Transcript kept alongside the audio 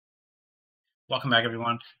Welcome back,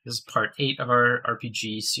 everyone. This is part 8 of our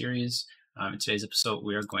RPG series. In today's episode,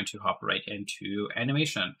 we are going to hop right into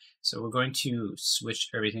animation. So we're going to switch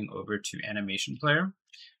everything over to AnimationPlayer,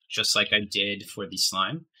 just like I did for the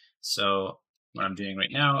slime. So what I'm doing right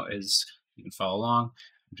now is, you can follow along,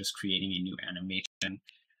 I'm just creating a new animation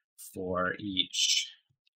for each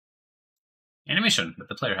animation that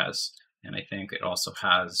the player has. And I think it also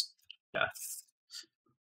has death.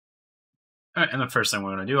 All right, and the first thing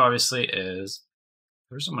we're going to do, obviously, is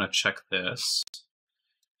first I'm going to check this.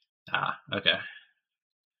 Okay.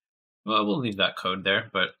 Well, we'll leave that code there,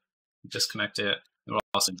 but disconnect it. We'll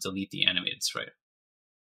also delete the animated sprite.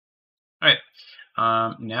 All right.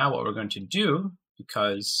 Now what we're going to do,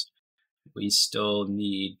 because we still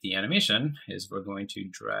need the animation, is we're going to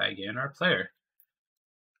drag in our player.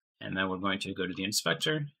 And then we're going to go to the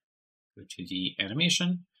inspector, go to the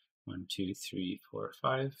animation. 1, 2, 3, 4,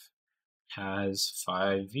 5. Has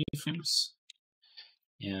 5 viewframes.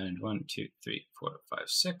 And 1, 2, 3, 4, 5,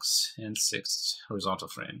 6, and 6 horizontal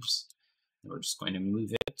frames. And we're just going to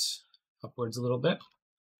move it upwards a little bit.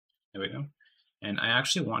 There we go. And I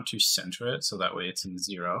actually want to center it so that way it's in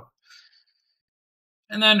 0.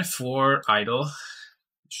 And then for idle,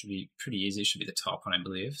 it should be pretty easy. It should be the top one, I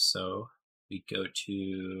believe. So we go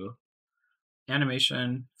to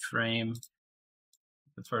animation, frame,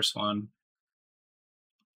 the first one,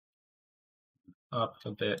 up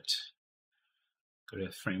a bit. Go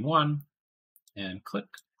to frame 1 and click,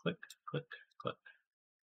 click, click, click.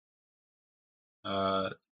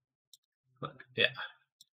 Click, yeah.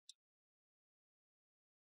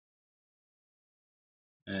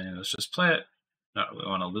 And let's just play it. No, we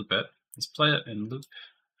want to loop it. Let's play it and loop.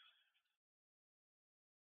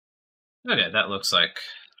 Okay, that looks like.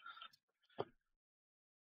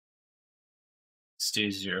 Let's do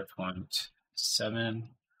 0.7.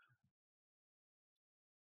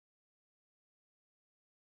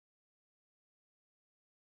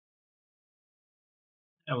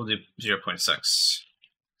 And we'll do 0.6.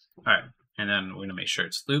 All right, and then we're going to make sure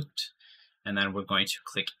it's looped. And then we're going to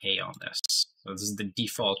click A on this. So this is the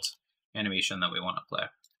default animation that we want to play.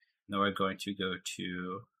 Now we're going to go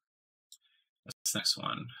to this next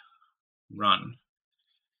one, run.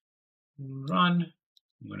 Run.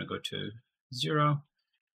 I'm going to go to 0.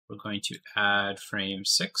 We're going to add frame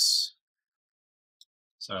 6.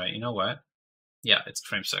 Sorry, you know what? Yeah, it's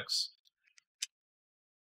frame 6.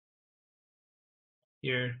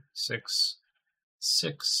 Here, 6,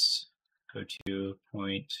 6. Go to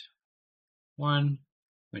 0.1. I'm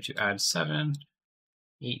going to add 7,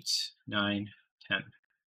 8, 9, 10,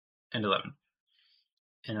 and 11.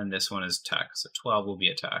 And then this one is attack, so 12 will be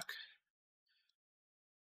attack.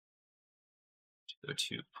 Go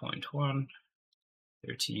to 0.1,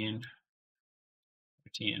 13,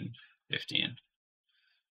 14, 15.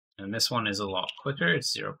 And this one is a lot quicker.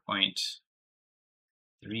 It's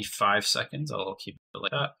 0.35 seconds. I'll keep it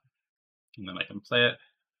like that. And then I can play it.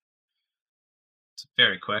 It's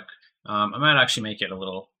very quick. I might actually make it a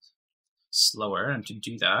little slower. And to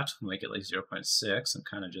do that, I'll make it like 0.6 and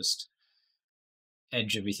kind of just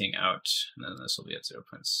edge everything out. And then this will be at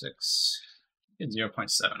 0.6. It's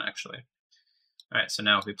 0.7 actually. All right, so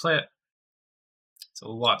now if we play it, it's a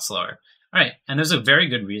lot slower. All right, and there's a very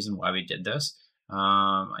good reason why we did this.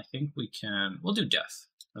 I think we'll do death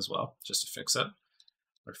as well, just to fix it,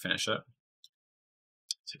 or finish it.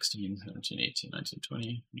 16, 17, 18, 19,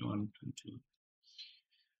 20, 21, 22,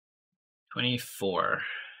 24.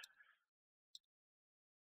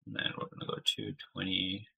 And then we're gonna go to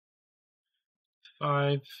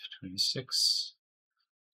 25, 26.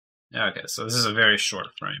 Okay, so this is a very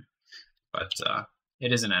short frame, but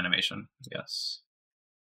it is an animation, I guess.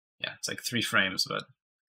 Yeah, it's like 3 frames, but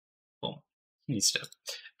boom, needs to.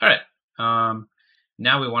 All right,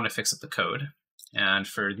 now we want to fix up the code. And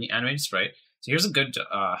for the animated sprite, so here's a good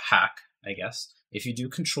hack, I guess. If you do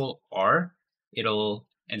Control-R,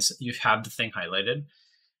 and you have the thing highlighted,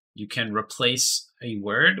 you can replace a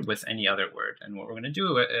word with any other word. And what we're going to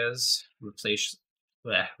do is replace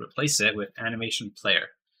it with AnimationPlayer.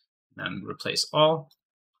 Then replace all.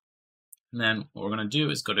 And then what we're going to do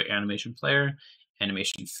is go to AnimationPlayer,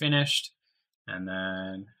 animation finished, and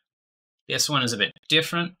then this one is a bit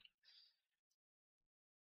different.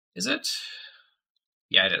 Is it?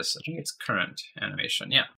 Yeah, it is. I think it's current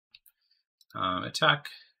animation. Yeah. Attack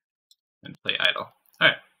and play idle. All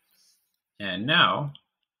right. And now,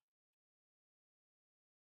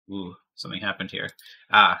 ooh, something happened here.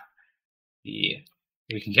 We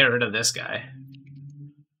can get rid of this guy.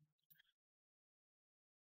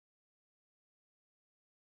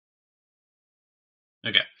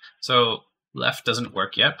 Okay, so left doesn't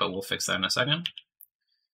work yet, but we'll fix that in a second.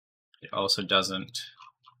 also doesn't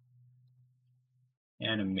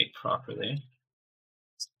animate properly.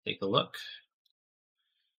 Let's take a look.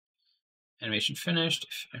 Animation finished.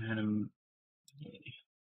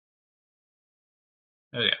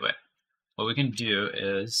 Okay, wait. What we can do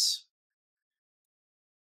is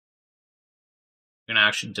we're gonna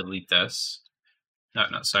actually delete this. No,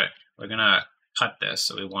 sorry. We're gonna cut this.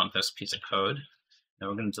 So we want this piece of code. Then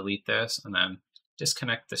we're gonna delete this and then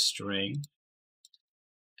disconnect the string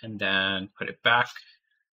and then put it back.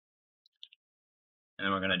 And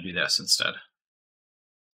then we're gonna do this instead.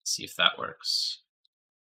 See if that works.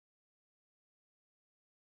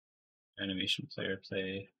 AnimationPlayer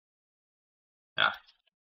play. Ah,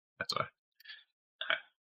 that's why. Right.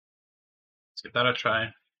 Let's give that a try.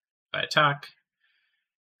 If I attack.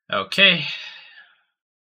 Okay.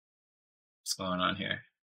 What's going on here?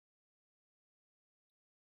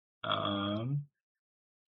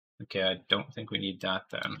 Okay, I don't think we need that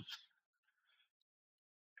then.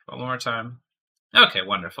 One more time. Okay,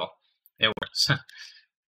 wonderful. It works.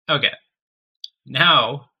 Okay.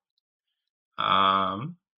 Now,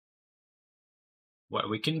 what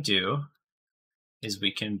we can do is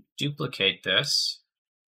we can duplicate this,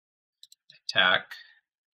 attack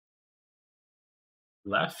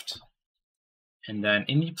left, and then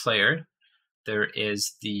in the player, there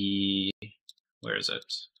is the, where is it?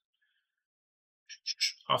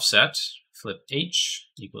 Offset, flip H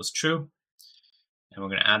equals true. And we're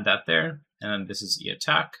going to add that there. And this is the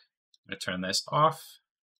attack. I'm going to turn this off,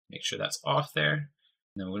 make sure that's off there. And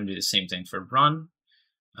then we're going to do the same thing for run.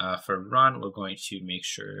 For run, we're going to make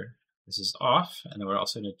sure this is off. And then we're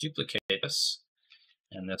also going to duplicate this.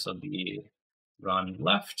 And this will be run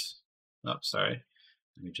left. Oh, sorry.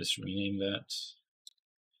 Let me just rename that.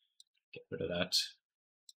 Get rid of that.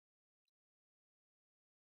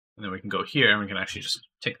 And then we can go here and we can actually just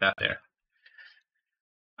tick that there.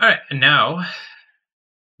 All right, and now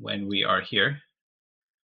when we are here,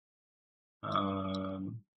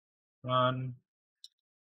 run.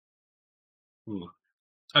 Ooh,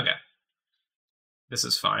 okay. This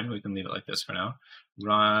is fine. We can leave it like this for now.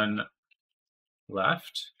 Run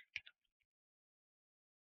left.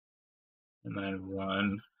 And then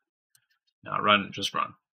run. No, run, just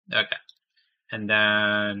run. Okay. And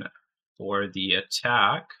then for the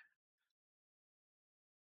attack,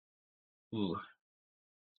 ooh.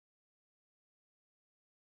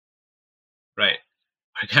 Right.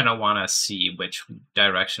 We're gonna wanna see which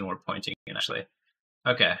direction we're pointing in actually.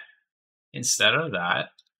 Okay. Instead of that,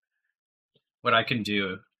 what I can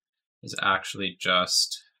do is actually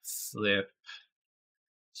just flip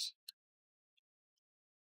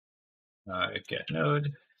get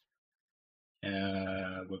node.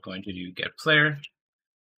 We're going to do get player,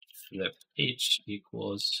 flip H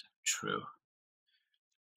equals true.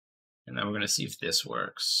 And then we're going to see if this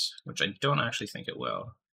works, which I don't actually think it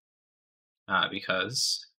will,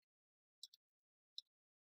 because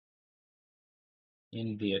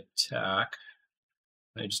in the attack,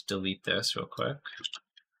 let me just delete this real quick.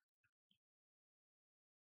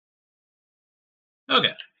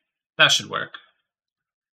 Okay, that should work.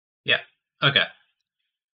 Yeah, okay.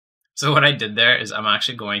 So what I did there is I'm not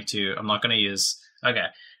going to use, okay,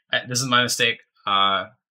 this is my mistake.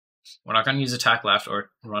 We're not going to use attack left or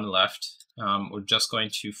run left. We're just going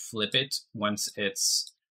to flip it once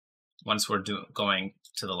we're going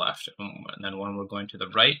to the left. And then when we're going to the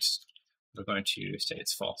right, we're going to say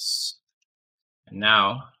it's false. And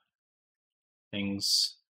now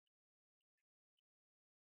things,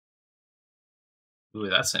 ooh,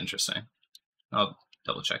 that's interesting. I'll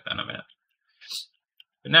double check that in a minute.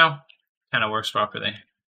 But now, kind of works properly.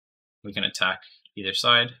 We can attack either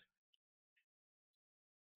side.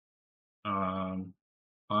 On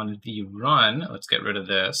the run, let's get rid of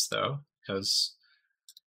this though, because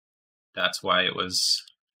that's why it was,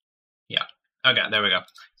 yeah. Okay, there we go.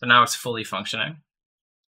 So now it's fully functioning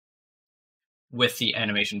with the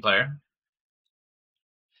animation player.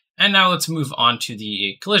 And now let's move on to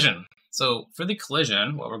the collision. So for the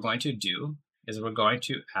collision, what we're going to do is we're going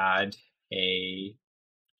to add a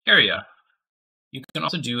area. You can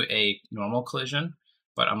also do a normal collision,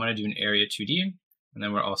 but I'm going to do an area 2D. And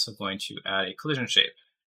then we're also going to add a collision shape.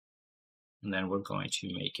 And then we're going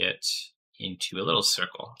to make it into a little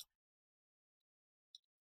circle.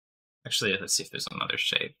 Actually, let's see if there's another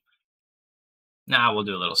shape. Nah, we'll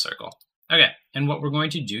do a little circle. Okay, and what we're going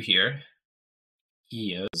to do here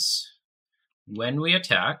is when we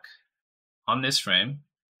attack on this frame,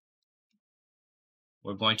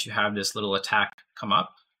 we're going to have this little attack come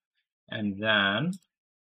up, and then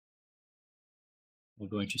we're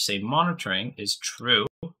going to say monitoring is true,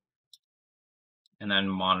 and then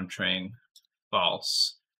monitoring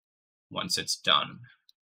false. once it's done.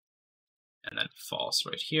 And then false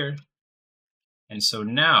right here. And so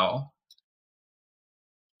now,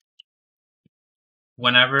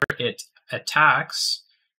 whenever it attacks,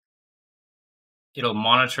 it'll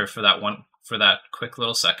monitor for that quick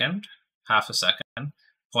little second, half a second,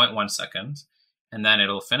 0.1 seconds, and then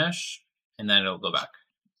it'll finish, and then it'll go back.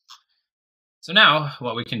 So now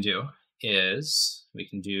what we can do is we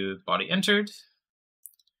can do body entered.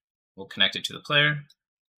 We'll connect it to the player.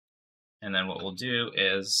 And then what we'll do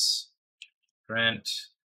is print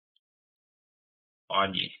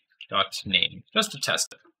body.name, just to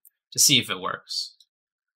test it, to see if it works.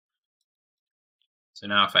 So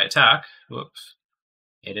now if I attack, whoops,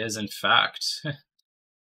 it is in fact.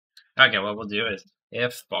 Okay, what we'll do is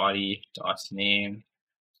if body.name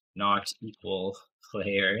not equal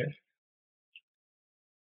player,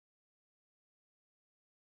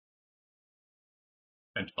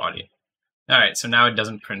 print body. All right, so now it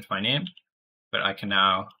doesn't print my name, but I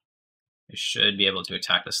should be able to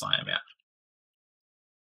attack the slime, yeah.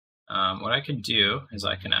 What I could do is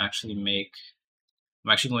I can actually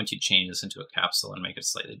I'm actually going to change this into a capsule and make it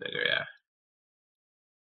slightly bigger, yeah.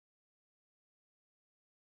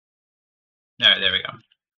 All right, there we go.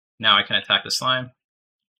 Now I can attack the slime.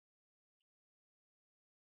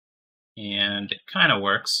 And it kind of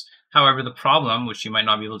works. However, the problem, which you might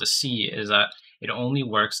not be able to see, is that it only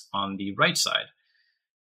works on the right side.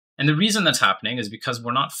 And the reason that's happening is because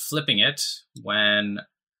we're not flipping it when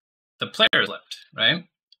the player is flipped, right?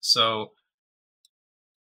 So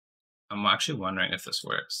I'm actually wondering if this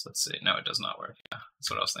works. Let's see. No, it does not work. Yeah,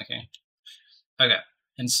 that's what I was thinking. Okay,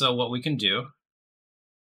 and so what we can do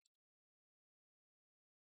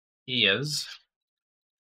is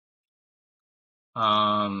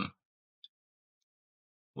we're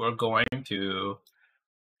going to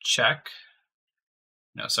check,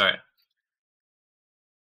 no, sorry,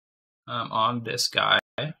 on this guy.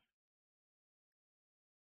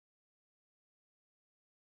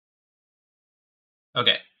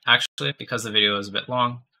 Okay, actually, because the video is a bit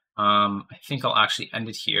long, I think I'll actually end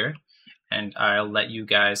it here, and I'll let you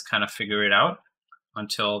guys kind of figure it out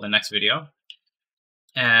until the next video.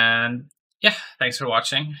 And yeah, thanks for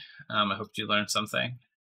watching. I hope you learned something.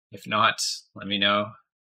 If not, let me know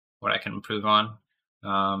what I can improve on.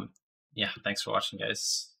 Yeah, thanks for watching,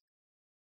 guys.